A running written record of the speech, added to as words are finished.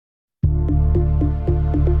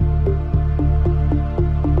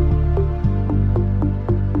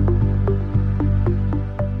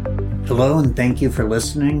Hello, and thank you for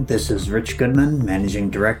listening. This is Rich Goodman, Managing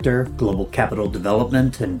Director, Global Capital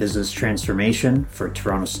Development and Business Transformation for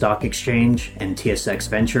Toronto Stock Exchange and TSX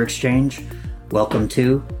Venture Exchange. Welcome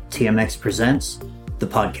to TMX Presents, the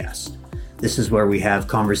podcast. This is where we have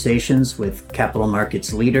conversations with capital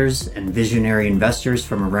markets leaders and visionary investors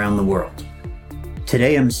from around the world.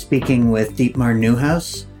 Today I'm speaking with Dietmar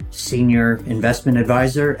Neuhas, Senior Investment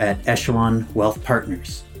Advisor at Echelon Wealth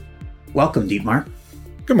Partners. Welcome, Dietmar.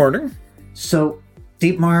 Good morning. So,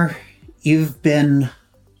 Dietmar, you've been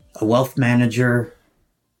a wealth manager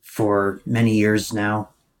for many years now.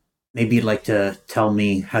 Maybe you'd like to tell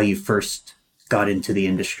me how you first got into the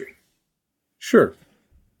industry. Sure.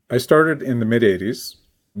 I started in the mid-'80s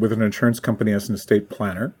with an insurance company as an estate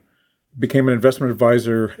planner. Became an investment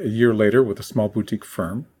advisor a year later with a small boutique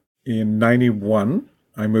firm. In 91,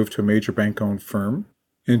 I moved to a major bank-owned firm.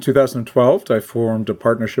 In 2012, I formed a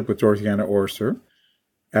partnership with Dorothy Anna Orser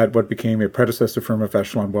at what became a predecessor firm of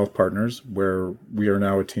Echelon Wealth Partners, where we are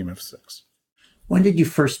now a team of 6. When did you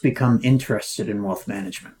first become interested in wealth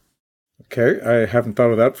management? Okay, I haven't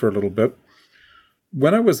thought of that for a little bit.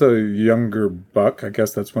 When I was a younger buck, I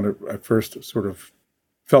guess that's when I first sort of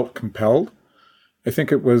felt compelled. I think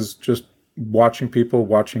it was just watching people,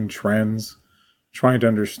 watching trends, trying to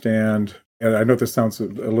understand. And I know this sounds a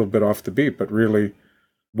little bit off the beat, but really,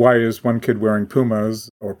 why is one kid wearing Pumas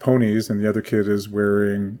or ponies and the other kid is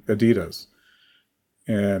wearing Adidas?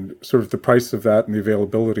 And sort of the price of that and the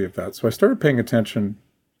availability of that. So I started paying attention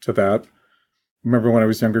to that. I remember when I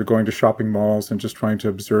was younger going to shopping malls and just trying to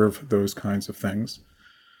observe those kinds of things.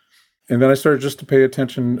 And then I started just to pay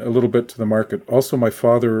attention a little bit to the market. Also, my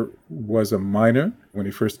father was a miner when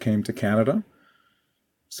he first came to Canada.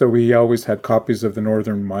 So he always had copies of the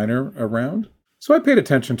Northern Miner around. So I paid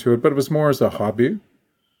attention to it, but it was more as a hobby.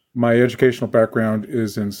 My educational background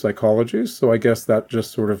is in psychology, so I guess that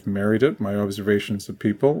just sort of married it, my observations of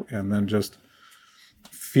people, and then just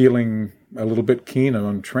feeling a little bit keen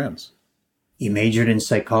on trends. You majored in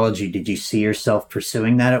psychology. Did you see yourself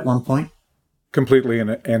pursuing that at one point? Completely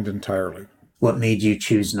and entirely. What made you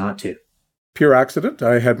choose not to? Pure accident.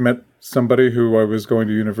 I had met somebody who I was going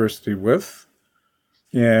to university with,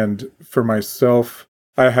 and for myself,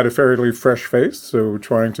 I had a fairly fresh face, so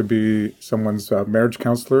trying to be someone's marriage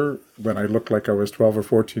counselor when I looked like I was 12 or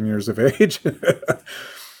 14 years of age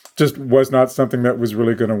just was not something that was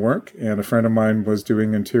really going to work. And a friend of mine was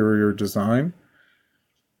doing interior design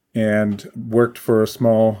and worked for a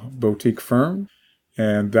small boutique firm.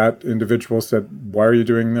 And that individual said, "Why are you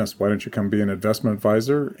doing this? Why don't you come be an investment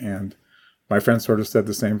advisor?" And my friend sort of said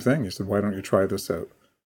the same thing. He said, "Why don't you try this out?"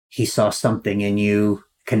 He saw something in you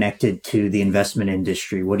connected to the investment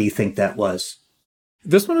industry. What do you think that was?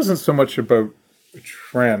 This one isn't so much about a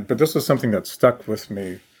trend, but this was something that stuck with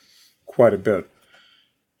me quite a bit.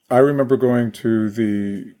 I remember going to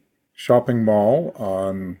the shopping mall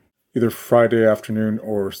on either Friday afternoon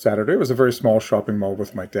or Saturday. It was a very small shopping mall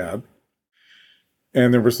with my dad.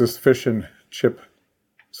 And there was this fish and chip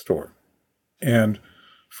store. And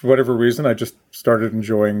for whatever reason, I just started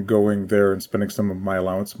enjoying going there and spending some of my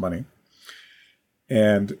allowance money.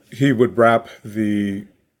 And he would wrap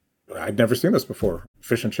I'd never seen this before,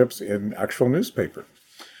 fish and chips in actual newspaper.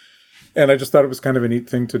 And I just thought it was kind of a neat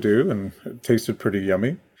thing to do, and it tasted pretty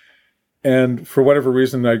yummy. And for whatever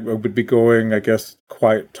reason, I would be going, I guess,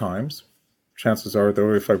 quiet times. Chances are,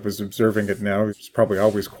 though, if I was observing it now, it's probably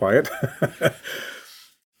always quiet.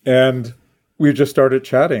 And we just started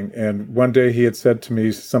chatting. And one day he had said to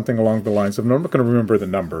me something along the lines of, and I'm not going to remember the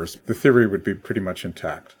numbers. The theory would be pretty much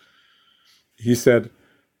intact. He said,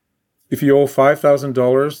 if you owe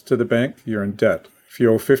 $5,000 to the bank, you're in debt. If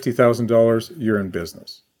you owe $50,000, you're in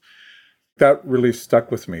business. That really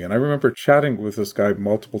stuck with me. And I remember chatting with this guy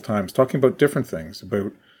multiple times, talking about different things,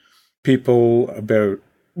 about people, about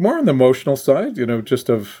more on the emotional side, just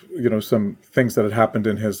of, some things that had happened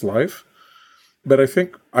in his life. But I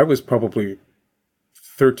think I was probably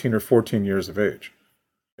 13 or 14 years of age.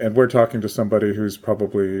 And we're talking to somebody who's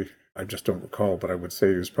probably, I just don't recall, but I would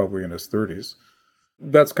say he was probably in his 30s.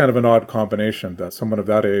 That's kind of an odd combination that someone of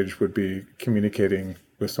that age would be communicating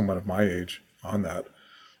with someone of my age on that.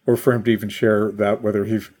 Or for him to even share that, whether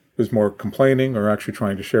he was more complaining or actually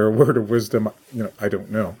trying to share a word of wisdom, I don't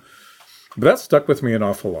know. But that stuck with me an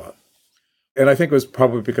awful lot. And I think it was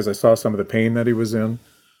probably because I saw some of the pain that he was in.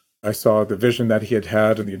 I saw the vision that he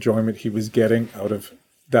had and the enjoyment he was getting out of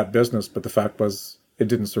that business. But the fact was, it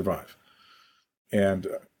didn't survive. And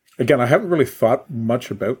again, I haven't really thought much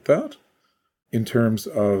about that in terms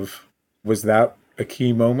of, was that a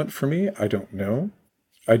key moment for me? I don't know.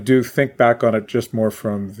 I do think back on it just more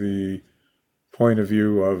from the point of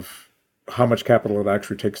view of how much capital it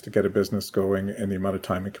actually takes to get a business going and the amount of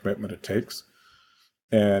time and commitment it takes,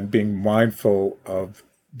 and being mindful of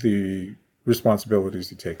the responsibilities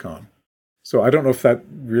you take on. So I don't know if that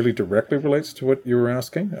really directly relates to what you were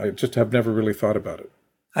asking. I just have never really thought about it.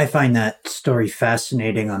 I find that story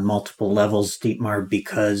fascinating on multiple levels, Dietmar,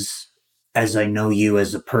 because as I know you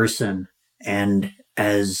as a person and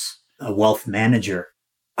as a wealth manager,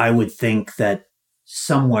 I would think that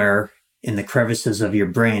somewhere in the crevices of your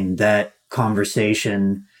brain, that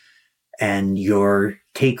conversation and your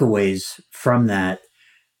takeaways from that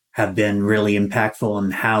have been really impactful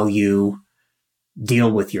on how you deal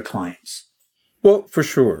with your clients. Well, for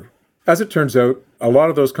sure. As it turns out, a lot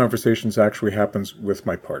of those conversations actually happens with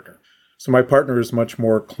my partner. So my partner is much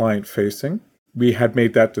more client-facing. We had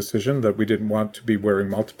made that decision that we didn't want to be wearing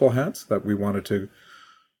multiple hats, that we wanted to,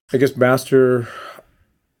 master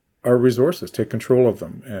our resources, take control of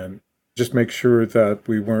them, and just make sure that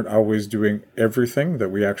we weren't always doing everything, that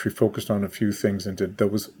we actually focused on a few things and did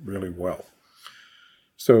those really well.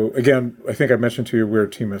 So again, I think I mentioned to you we're a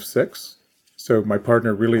team of 6. So my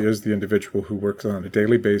partner really is the individual who works on a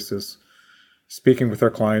daily basis, speaking with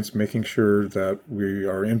our clients, making sure that we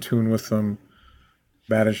are in tune with them,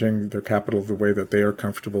 managing their capital the way that they are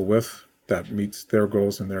comfortable with, that meets their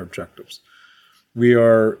goals and their objectives. We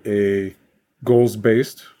are a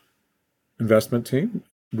goals-based investment team.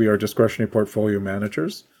 We are discretionary portfolio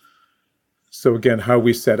managers. So again, how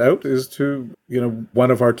we set out is to,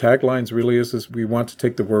 one of our taglines really is we want to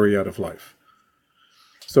take the worry out of life.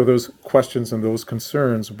 So those questions and those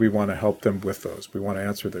concerns, we want to help them with those. We want to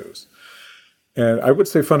answer those. And I would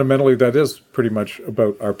say fundamentally that is pretty much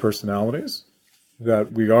about our personalities,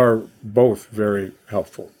 that we are both very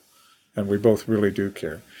helpful and we both really do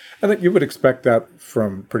care. And that you would expect that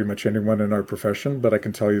from pretty much anyone in our profession, but I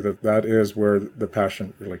can tell you that that is where the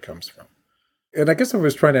passion really comes from. And I guess I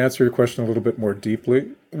was trying to answer your question a little bit more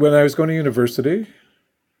deeply. When I was going to university,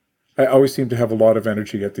 I always seemed to have a lot of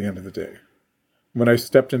energy at the end of the day. When I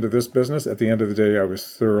stepped into this business, at the end of the day, I was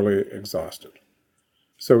thoroughly exhausted.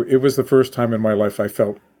 So it was the first time in my life I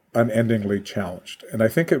felt unendingly challenged. And I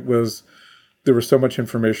think there was so much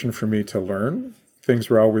information for me to learn. Things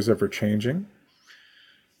were always ever changing.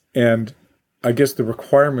 And I guess the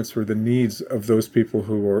requirements or the needs of those people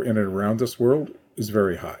who are in and around this world is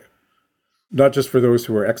very high. Not just for those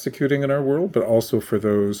who are executing in our world, but also for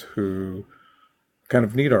those who kind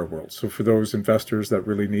of need our world. So for those investors that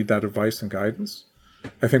really need that advice and guidance,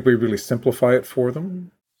 I think we really simplify it for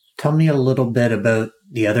them. Tell me a little bit about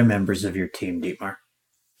the other members of your team, Dietmar.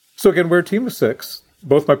 So again, we're a team of 6.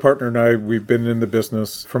 Both my partner and I, we've been in the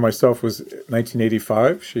business. For myself was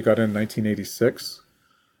 1985. She got in 1986.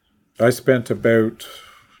 I spent about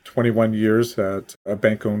 21 years at a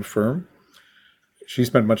bank-owned firm. She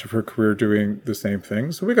spent much of her career doing the same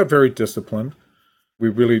thing. So we got very disciplined. We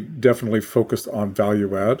really definitely focused on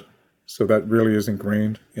value add. So that really is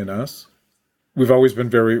ingrained in us. We've always been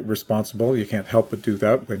very responsible. You can't help but do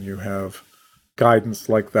that when you have guidance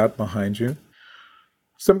like that behind you.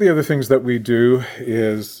 Some of the other things that we do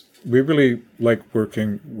is we really like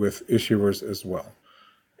working with issuers as well.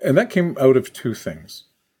 And that came out of 2 things.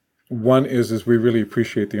 One is we really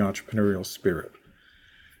appreciate the entrepreneurial spirit.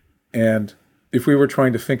 And if we were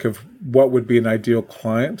trying to think of what would be an ideal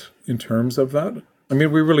client in terms of that, we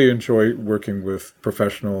really enjoy working with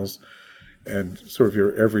professionals and sort of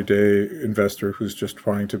your everyday investor who's just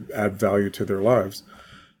trying to add value to their lives.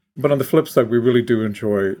 But on the flip side, we really do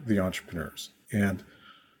enjoy the entrepreneurs. And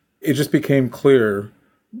it just became clear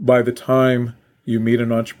by the time you meet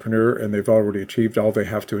an entrepreneur and they've already achieved all they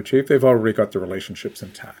have to achieve, they've already got the relationships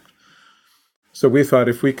intact. So we thought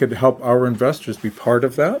if we could help our investors be part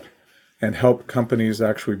of that and help companies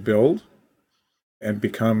actually build and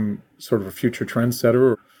become sort of a future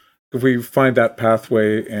trendsetter, if we find that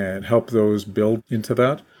pathway and help those build into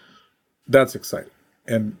that, that's exciting.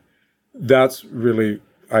 And that's really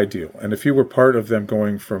ideal. And if you were part of them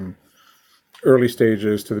going from early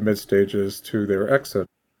stages to the mid stages to their exit,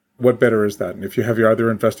 what better is that? And if you have your other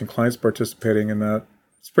investing clients participating in that,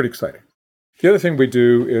 it's pretty exciting. The other thing we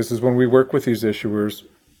do is when we work with these issuers,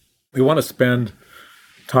 we want to spend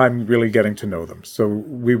time really getting to know them. So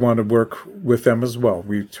we want to work with them as well.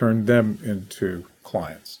 We turn them into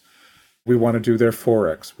clients. We want to do their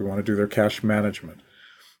Forex. We want to do their cash management.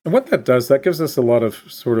 And what that does, that gives us a lot of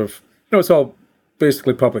sort of, it's all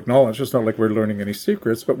basically public knowledge. It's not like we're learning any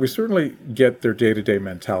secrets, but we certainly get their day-to-day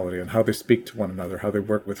mentality and how they speak to one another, how they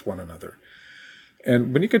work with one another.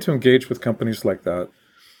 And when you get to engage with companies like that,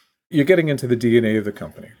 you're getting into the DNA of the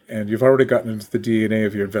company, and you've already gotten into the DNA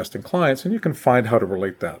of your investing clients, and you can find how to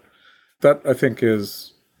relate that. That, I think,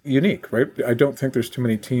 is unique, right? I don't think there's too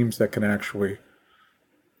many teams that can actually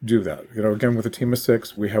do that. Again, with a team of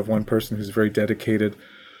 6, we have one person who's very dedicated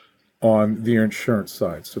on the insurance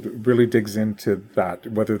side. So it really digs into that,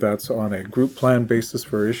 whether that's on a group plan basis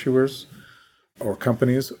for issuers or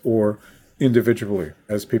companies or individually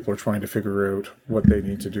as people are trying to figure out what they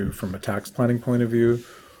need to do from a tax planning point of view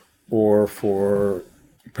or for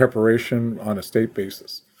preparation on a state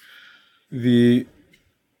basis. The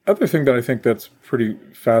other thing that I think that's pretty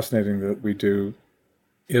fascinating that we do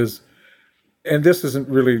is, and this isn't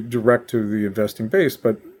really direct to the investing base,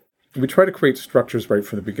 but we try to create structures right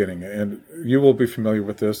from the beginning. And you will be familiar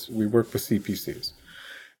with this. We work with CPCs.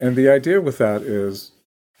 And the idea with that is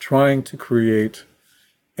trying to create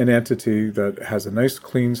an entity that has a nice,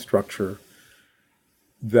 clean structure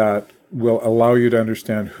that will allow you to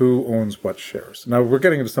understand who owns what shares. Now, we're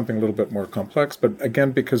getting into something a little bit more complex, but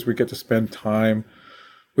again, because we get to spend time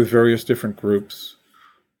with various different groups,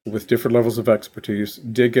 with different levels of expertise,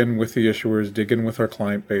 dig in with the issuers, dig in with our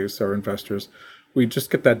client base, our investors, we just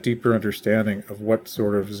get that deeper understanding of what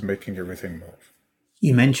sort of is making everything move.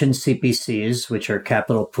 You mentioned CPCs, which are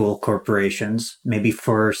capital pool corporations. Maybe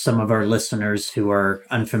for some of our listeners who are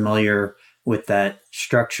unfamiliar with that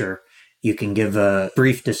structure, you can give a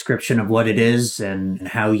brief description of what it is and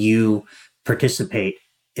how you participate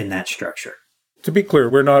in that structure. To be clear,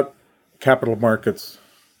 we're not capital markets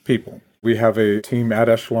people. We have a team at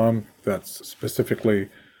Echelon that specifically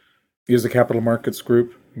is a capital markets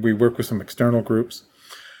group. We work with some external groups.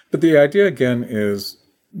 But the idea, again, is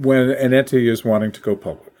when an entity is wanting to go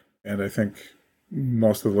public, and I think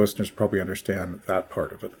most of the listeners probably understand that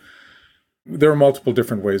part of it, there are multiple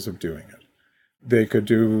different ways of doing it. They could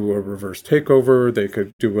do a reverse takeover. They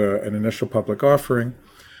could do an initial public offering.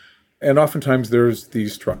 And oftentimes there's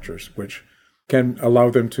these structures which can allow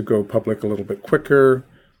them to go public a little bit quicker,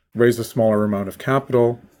 raise a smaller amount of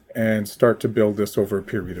capital, and start to build this over a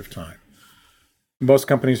period of time. Most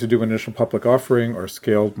companies who do initial public offering are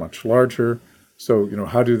scaled much larger. So,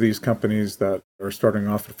 how do these companies that are starting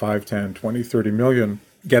off at 5, 10, 20, 30 million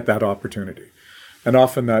get that opportunity? And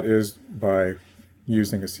often that is by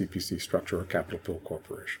using a CPC structure or capital pool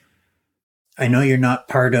corporation. I know you're not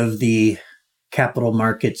part of the capital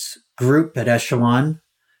markets group at Echelon.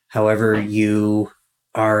 However, you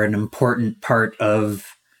are an important part of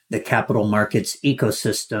the capital markets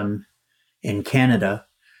ecosystem in Canada.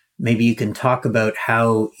 Maybe you can talk about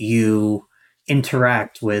how you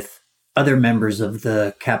interact with other members of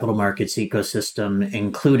the capital markets ecosystem,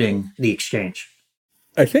 including the exchange.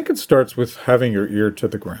 I think it starts with having your ear to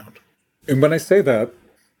the ground. And when I say that,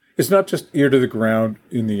 it's not just ear to the ground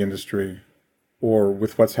in the industry or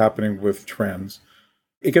with what's happening with trends.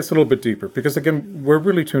 It gets a little bit deeper because, again, we're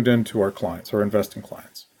really tuned into our clients, our investing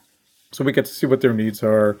clients. So we get to see what their needs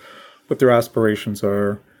are, what their aspirations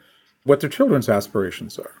are, what their children's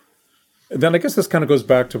aspirations are. And then I guess this kind of goes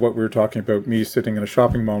back to what we were talking about, me sitting in a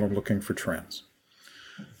shopping mall and looking for trends.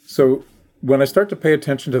 So when I start to pay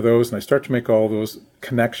attention to those and I start to make all those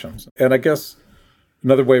connections, and I guess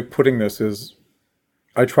another way of putting this is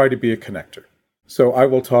I try to be a connector. So I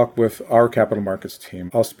will talk with our capital markets team.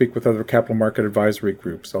 I'll speak with other capital market advisory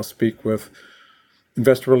groups. I'll speak with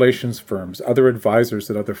investor relations firms, other advisors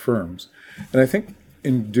at other firms. And I think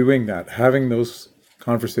in doing that, having those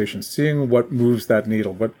conversations, seeing what moves that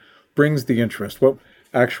needle, what brings the interest, what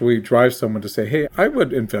actually drives someone to say, hey, I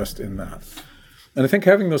would invest in that. And I think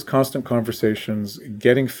having those constant conversations,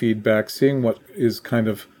 getting feedback, seeing what is kind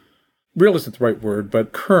of, real isn't the right word,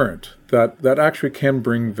 but current, that actually can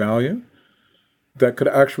bring value, that could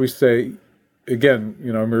actually say, again,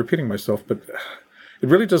 I'm repeating myself, but it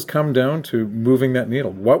really does come down to moving that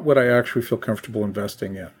needle. What would I actually feel comfortable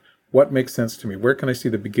investing in? What makes sense to me? Where can I see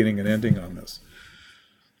the beginning and ending on this?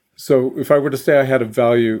 So if I were to say I had a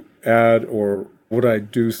value add or what I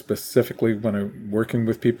do specifically when I'm working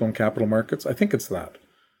with people in capital markets, I think it's that.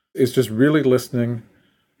 It's just really listening,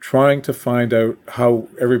 trying to find out how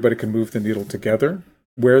everybody can move the needle together,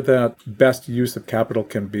 where that best use of capital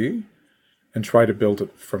can be, and try to build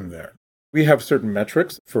it from there. We have certain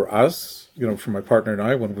metrics for us, for my partner and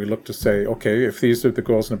I, when we look to say, okay, if these are the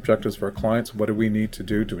goals and objectives of our clients, what do we need to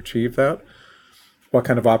do to achieve that? What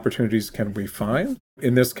kind of opportunities can we find?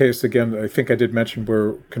 In this case, again, I think I did mention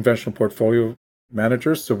we're conventional portfolio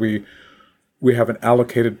managers. So we have an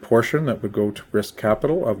allocated portion that would go to risk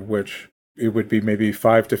capital, of which it would be maybe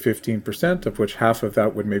 5 to 15%, of which half of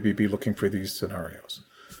that would maybe be looking for these scenarios.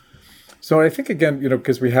 So I think, again,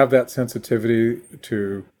 because we have that sensitivity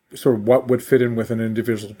to sort of what would fit in with an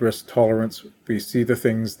individual's risk tolerance, we see the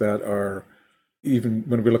things that are, even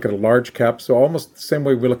when we look at a large cap, so almost the same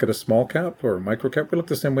way we look at a small cap or a micro cap, we look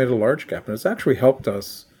the same way at a large cap. And it's actually helped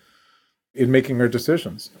us in making our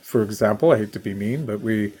decisions. For example, I hate to be mean, but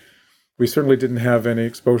we certainly didn't have any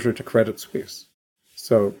exposure to Credit Suisse.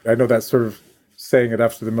 So I know that's sort of saying it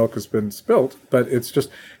after the milk has been spilt, but it's just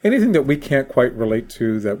anything that we can't quite relate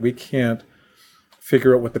to, that we can't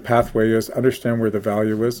figure out what the pathway is, understand where the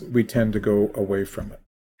value is, we tend to go away from it.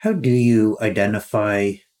 How do you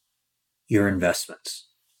identify your investments?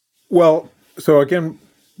 Well, so again,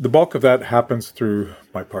 the bulk of that happens through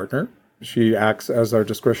my partner. She acts as our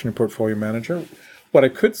discretionary portfolio manager. What I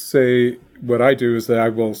could say, what I do is that I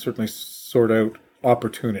will certainly sort out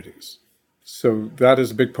opportunities. So that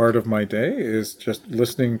is a big part of my day, is just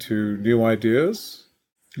listening to new ideas,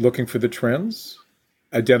 looking for the trends,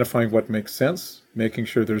 identifying what makes sense, making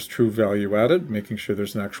sure there's true value added, making sure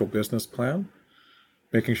there's an actual business plan,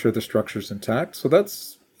 making sure the structure's intact. So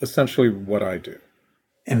that's essentially what I do.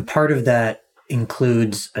 And part of that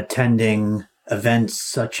includes attending events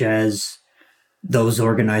such as those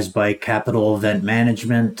organized by Capital Event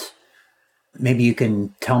Management. Maybe you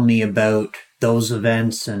can tell me about those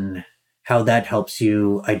events and how that helps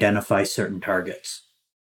you identify certain targets.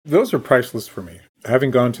 Those are priceless for me.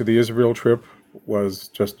 Having gone to the Israel trip was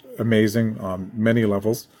just amazing on many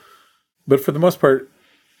levels. But for the most part,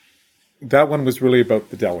 that one was really about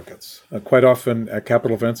the delegates. Quite often at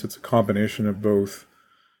capital events, it's a combination of both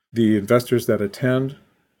the investors that attend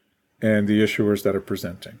and the issuers that are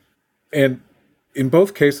presenting. And in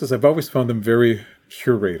both cases, I've always found them very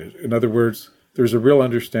curated. In other words, there's a real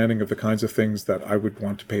understanding of the kinds of things that I would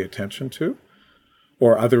want to pay attention to,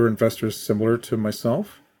 or other investors similar to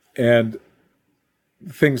myself, and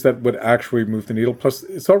things that would actually move the needle. Plus,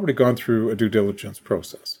 it's already gone through a due diligence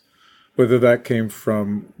process. Whether that came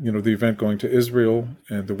from, the event going to Israel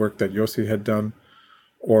and the work that Yossi had done,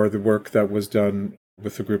 or the work that was done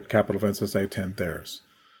with the group Capital Events as I attend theirs.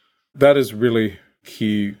 That is really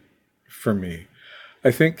key for me.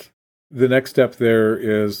 I think the next step there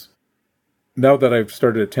is, now that I've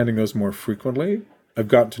started attending those more frequently, I've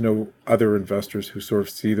gotten to know other investors who sort of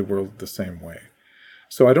see the world the same way.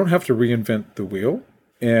 So I don't have to reinvent the wheel.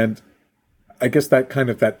 And I guess that kind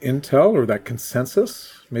of that intel or that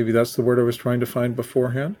consensus, maybe that's the word I was trying to find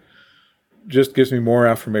beforehand, just gives me more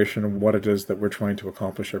affirmation of what it is that we're trying to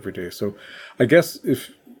accomplish every day. So I guess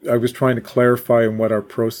if I was trying to clarify on what our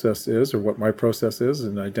process is, or what my process is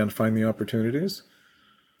in identifying the opportunities,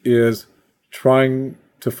 is trying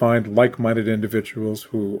to find like-minded individuals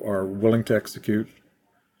who are willing to execute,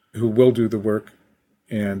 who will do the work,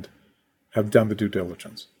 and have done the due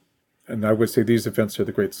diligence. And I would say these events are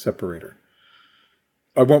the great separator.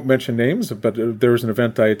 I won't mention names, but there was an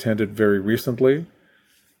event I attended very recently.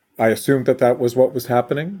 I assumed that was what was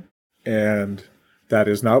happening, and that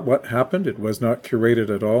is not what happened. It was not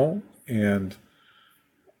curated at all, and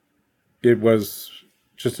it was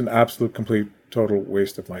just an absolute, complete, total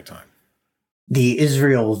waste of my time. The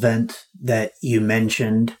Israel event that you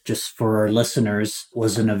mentioned, just for our listeners,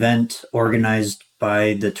 was an event organized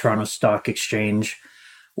by the Toronto Stock Exchange,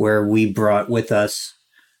 where we brought with us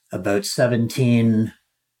about 17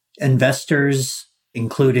 investors,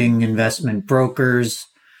 including investment brokers,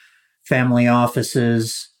 family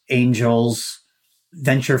offices, angels,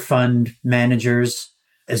 venture fund managers,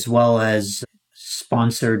 as well as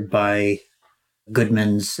sponsored by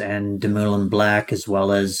Goodman's and Dumoulin Black, as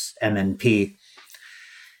well as MNP.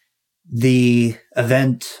 The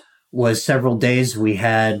event was several days. We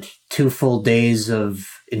had 2 full days of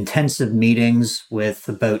intensive meetings with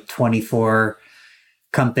about 24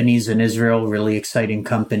 companies in Israel, really exciting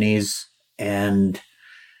companies, and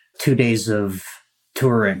 2 days of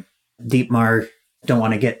touring. Dietmar, don't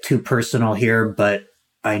want to get too personal here, but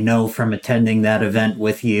I know from attending that event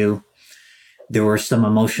with you, there were some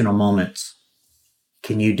emotional moments.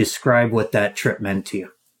 Can you describe what that trip meant to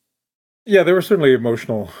you? Yeah, there were certainly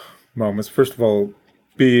emotional moments. First of all,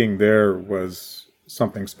 being there was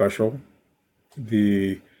something special.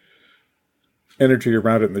 The energy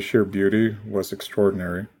around it and the sheer beauty was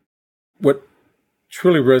extraordinary. What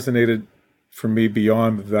truly resonated for me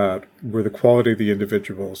beyond that were the quality of the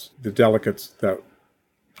individuals, the delegates that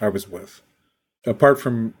I was with. Apart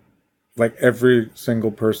from every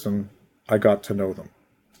single person, I got to know them.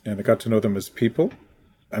 And I got to know them as people.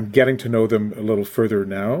 I'm getting to know them a little further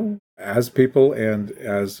now as people and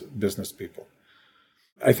as business people.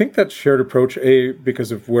 I think that shared approach,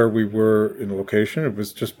 because of where we were in the location, it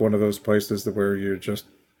was just one of those places where you just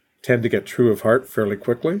tend to get true of heart fairly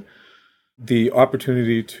quickly. The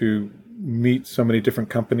opportunity to meet so many different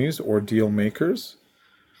companies or deal makers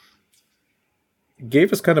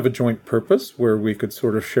gave us kind of a joint purpose where we could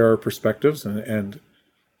sort of share our perspectives and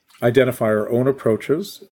identify our own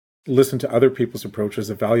approaches, listen to other people's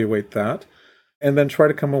approaches, evaluate that, and then try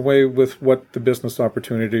to come away with what the business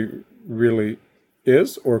opportunity really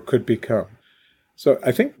is or could become. So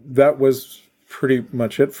I think that was pretty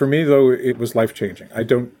much it. For me, though, it was life-changing. I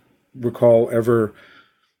don't recall ever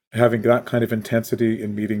having that kind of intensity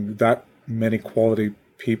in meeting that many quality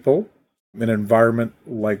people in an environment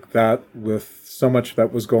like that with so much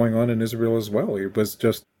that was going on in Israel as well. It was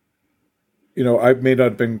just, I may not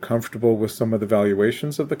have been comfortable with some of the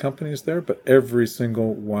valuations of the companies there, but every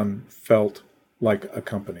single one felt like a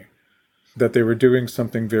company, that they were doing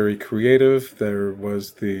something very creative. There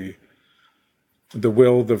was the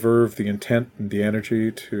will, the verve, the intent, and the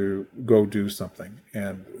energy to go do something.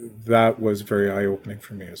 And that was very eye-opening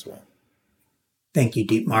for me as well. Thank you,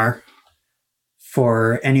 Dietmar.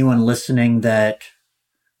 For anyone listening that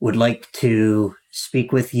would like to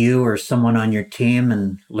speak with you or someone on your team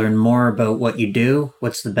and learn more about what you do,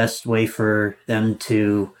 what's the best way for them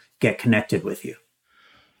to get connected with you?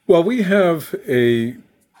 Well, we have a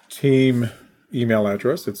team email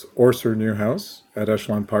address. It's Neuhas at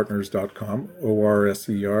echelonpartners.com,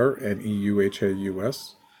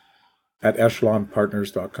 ORSERNEUHAUS at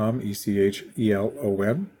echelonpartners.com,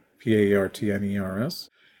 ECHELONPARTNERS.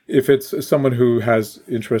 If it's someone who has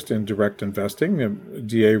interest in direct investing,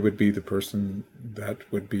 DA would be the person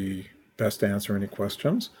that would be best to answer any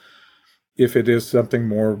questions. If it is something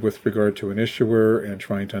more with regard to an issuer and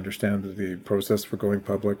trying to understand the process for going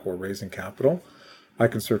public or raising capital, I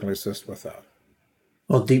can certainly assist with that.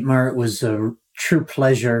 Well, Dietmar, it was a true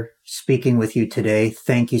pleasure speaking with you today.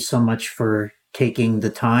 Thank you so much for taking the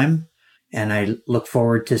time, and I look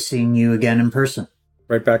forward to seeing you again in person.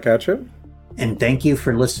 Right back at you. And thank you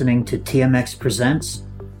for listening to TMX Presents,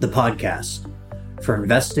 the podcast. For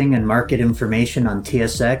investing and market information on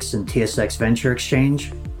TSX and TSX Venture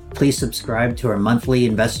Exchange, please subscribe to our monthly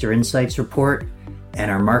Investor Insights Report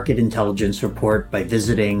and our Market Intelligence Report by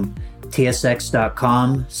visiting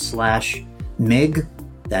tsx.com/MIG,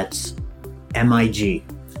 that's MIG.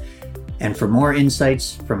 And for more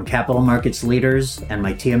insights from capital markets leaders and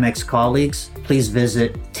my TMX colleagues, please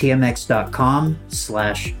visit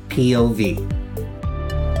tmx.com/POV.